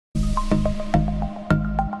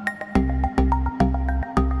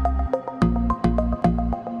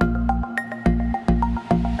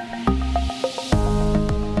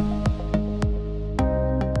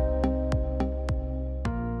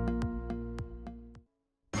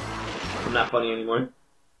I'm not funny anymore.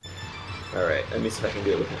 Alright, let me see if I can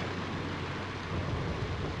do it with him.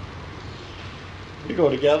 We go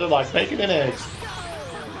together like bacon and eggs.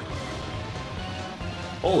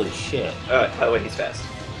 Holy shit. By the way, he's fast.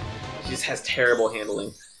 He just has terrible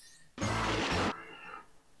handling.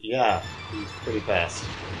 Yeah, he's pretty fast.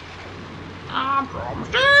 I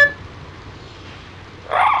promised it!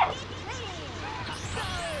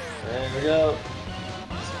 There we go.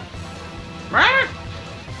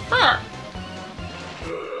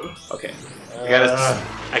 Okay.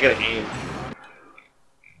 I gotta aim.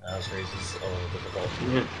 That was crazy. It's a little difficult.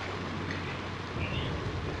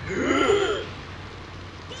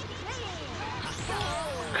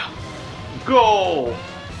 Go!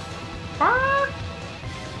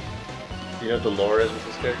 Do you know what the lore is with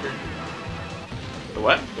this character? The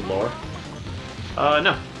what? The lore?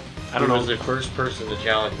 No. I don't know. He was the first person to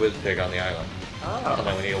challenge Wizpig on the island. Oh. And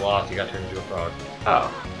then when he lost, he got turned into a frog. Oh.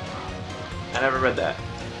 I never read that.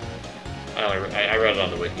 I read it on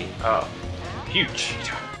the wiki. Oh. Huge.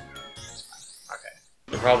 Okay.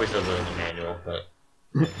 It probably says it in the manual, but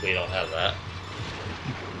we don't have that.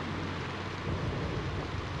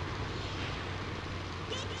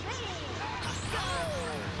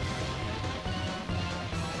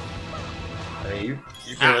 I mean,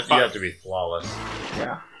 you have to be flawless.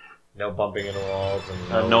 Yeah. No bumping into walls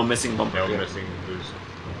and No missing bump. no missing boost.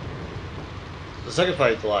 The second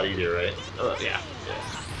fight's a lot easier, right? Yeah.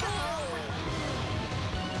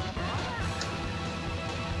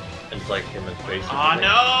 And it's like him in space. Oh no!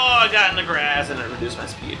 I got in the grass and it reduced my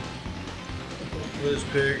speed. This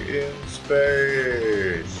pig in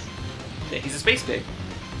space. Yeah, he's a space pig.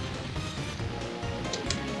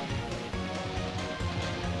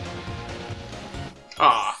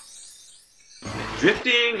 Ah.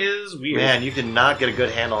 Drifting is weird. Man, you cannot get a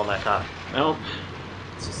good handle on that cock. Nope.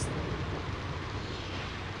 It's just...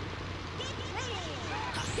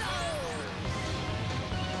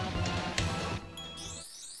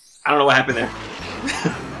 I don't know what happened there.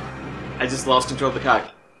 I just lost control of the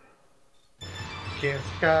cock. Can't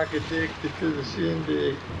cock addicted to the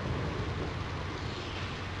shindig.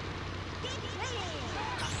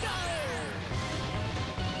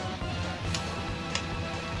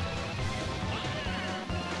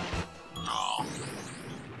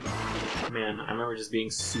 Man, I remember just being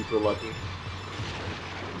super lucky.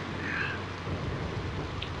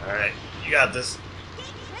 Alright, you got this.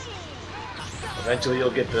 Eventually you'll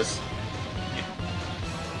get this.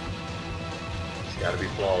 It's gotta be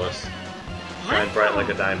flawless. Shine bright like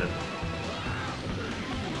a diamond.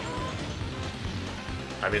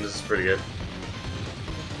 I mean, this is pretty good.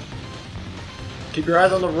 Keep your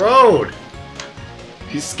eyes on the road!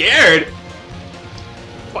 He's scared!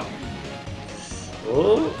 What?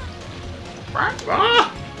 Oh!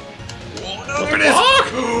 Ah! Oh, no, There it is!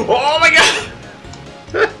 Oh my god!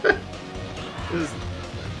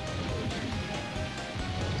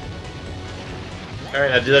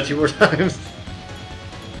 Alright, I'll do that 2 more times.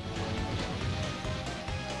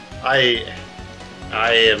 I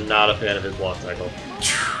am not a fan of his block cycle.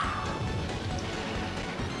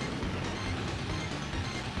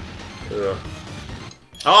 Ugh.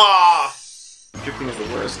 Ah! Drifting is the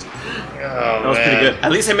worst. Oh, that was pretty good.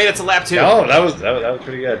 At least I made it to lap 2. No, that was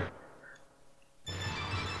pretty good.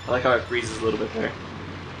 I like how it freezes a little bit there.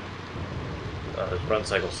 His run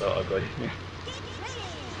cycle's so ugly. Yeah.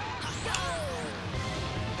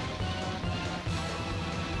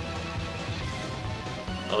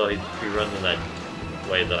 Although he runs in that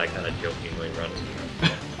way that I kind of jokingly run.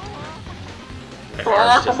 My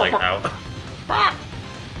arm's just like out.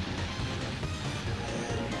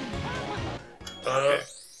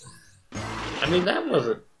 I mean, that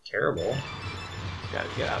wasn't terrible. Gotta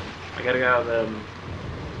get out. I gotta get out of the...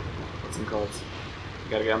 what's them called?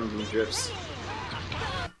 Gotta get out of the drifts.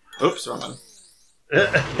 Oops, wrong one.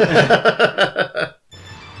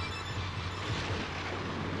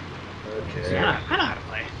 Okay. Yeah, I know how to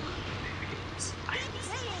play.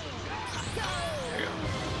 There you go.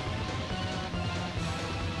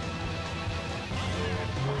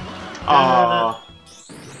 Aww.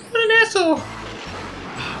 What an asshole!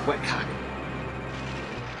 Wet cock.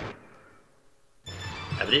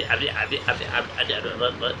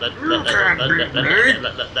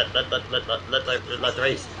 Let's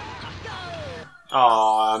race.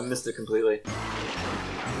 Aw, I missed it completely. I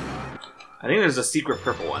think there's a secret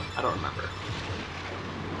purple one. I don't remember.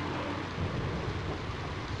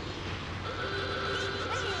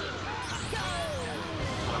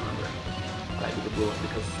 I don't remember. But I did the blue one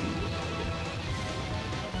because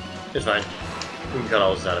It's fine. We can cut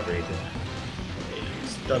all this out if we need to.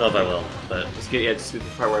 Don't know if I will, but just get the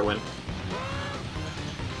part where I win.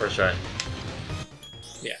 first try.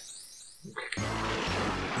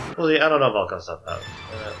 Well, I don't know if I'll cut stuff out.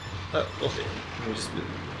 We'll see. Just,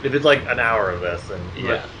 If it's like an hour of this, then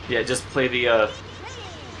yeah. Yeah, just play the,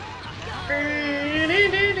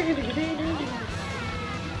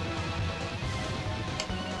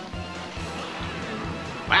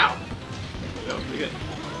 Wow! That was pretty good.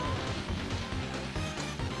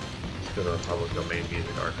 Let's go to the public domain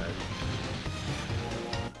music archive.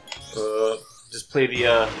 Just play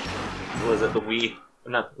the, was it the Wii?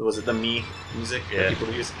 Not, was it the Me music that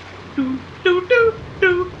people use? Do do do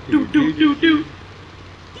do do do do do.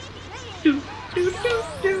 Do do do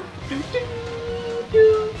do do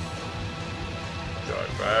do.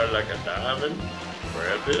 Shine bright like a diamond.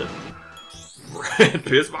 Grab it. Red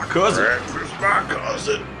Piss my cousin. Red Piss my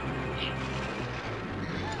cousin.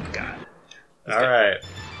 God. Alright.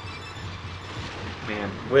 Man.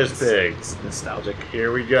 Whiz Pigs. Nostalgic.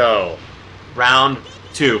 Here we go. Round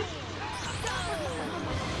 2.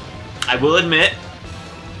 I will admit,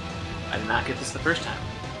 I did not get this the first time.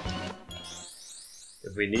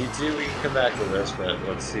 If we need to, we can come back to this, but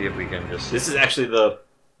let's see if we can just... This is actually the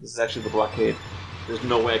blockade. There's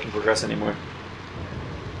no way I can progress anymore.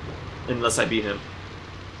 Unless I beat him.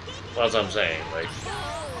 Well, that's what I'm saying, like...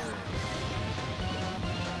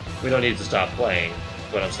 We don't need to stop playing,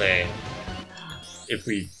 but I'm saying... If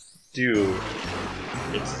we do,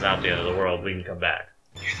 it's not the end of the world, we can come back.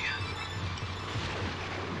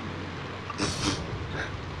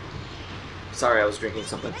 Sorry, I was drinking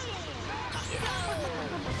something.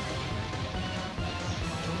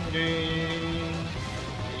 Okay.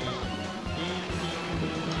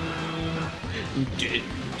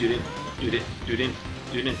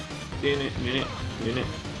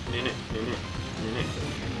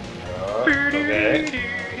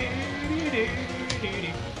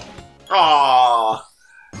 Aww.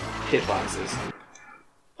 Hitboxes.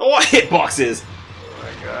 Oh, hitboxes! Oh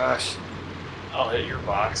my gosh. I'll hit your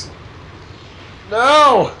box.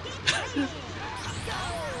 No!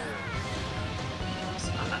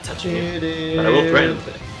 I'm not touching it, but I will threaten with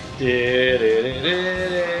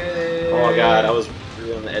it. Oh god, I was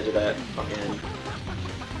really on the edge of that fucking...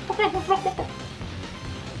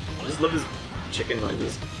 I just love his chicken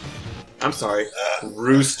noises. I'm sorry.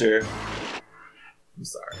 Rooster. I'm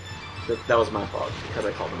sorry. That was my fault, because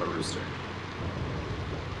I called him a rooster.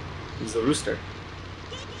 He's a rooster.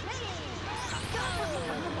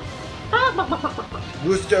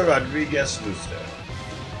 Rooster Rodriguez Rooster.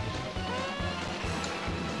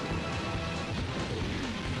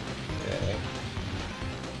 Okay.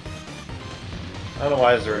 I don't know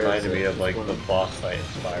why this reminded me of like the boss fight in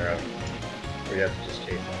Spyro, where you have to just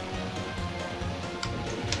chase him.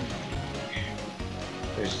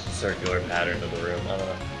 There's just a circular pattern of the room. I don't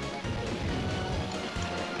know.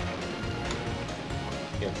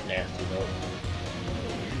 It's nasty though.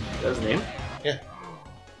 Is that his name? Yeah.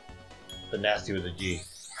 The nasty with a G.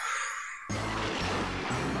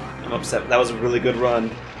 I'm upset. That was a really good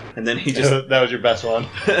run. And then he just... That was your best one.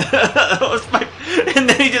 That was my... And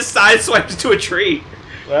then he just sideswiped into a tree.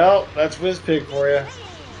 Well, that's WizPig for you.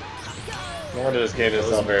 No wonder this game doesn't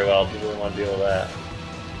sell very well. People don't want to deal with that.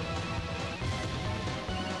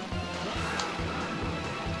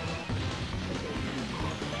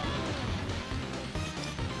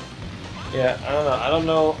 Yeah, I don't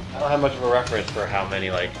know. I don't have much of a reference for how many,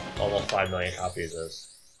 like, almost 5 million copies is.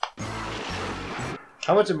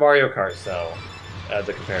 How much did Mario Kart sell as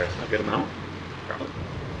a comparison? A good amount? Probably.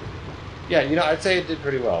 Yeah, you know, I'd say it did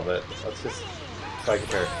pretty well, but let's just try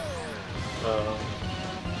comparison.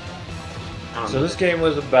 So this game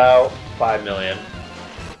was about 5 million,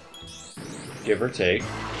 give or take.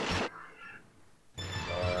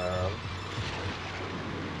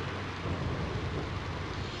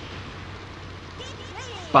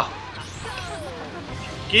 Bah.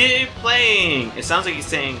 Keep playing! It sounds like he's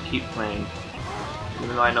saying keep playing.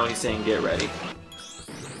 Even though I know he's saying get ready.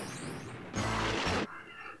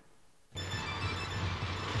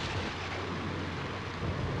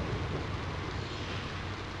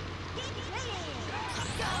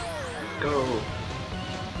 Go!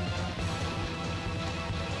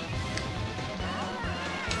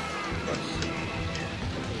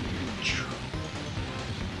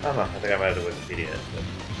 I don't know, I think I might have to Wikipedia it, but...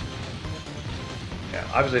 Yeah,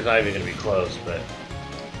 obviously it's not even going to be close, but...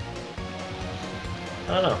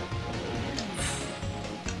 I don't know.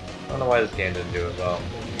 I don't know why this game didn't do as well.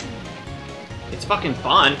 It's fucking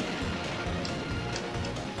fun.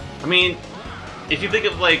 I mean, if you think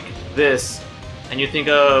of like this, and you think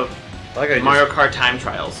of like Mario Kart Time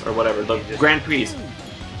Trials or whatever, the Grand Prix,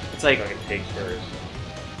 it's like it takes first.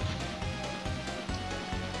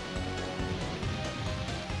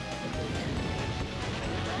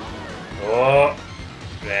 Oh!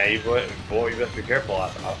 Yeah, boy, you best be careful.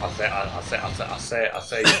 I'll say you best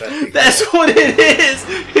be careful. That's what it is!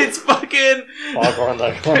 It's fucking... Foghorn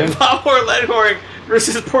Leghorn. Foghorn Leghorn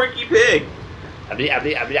versus Porky Pig. Fuck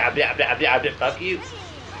you.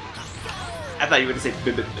 I thought you were going to say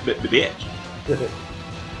bitch.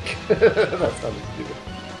 That sounded stupid.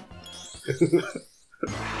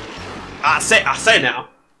 I say now.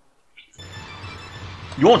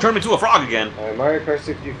 You won't turn me into a frog again. Alright, Mario Kart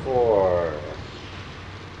 64.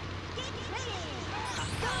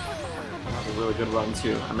 That was a really good run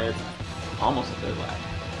too. I made almost a third lap.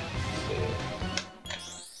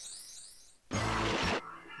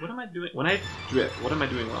 What am I doing? When I drift, what am I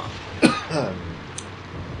doing wrong?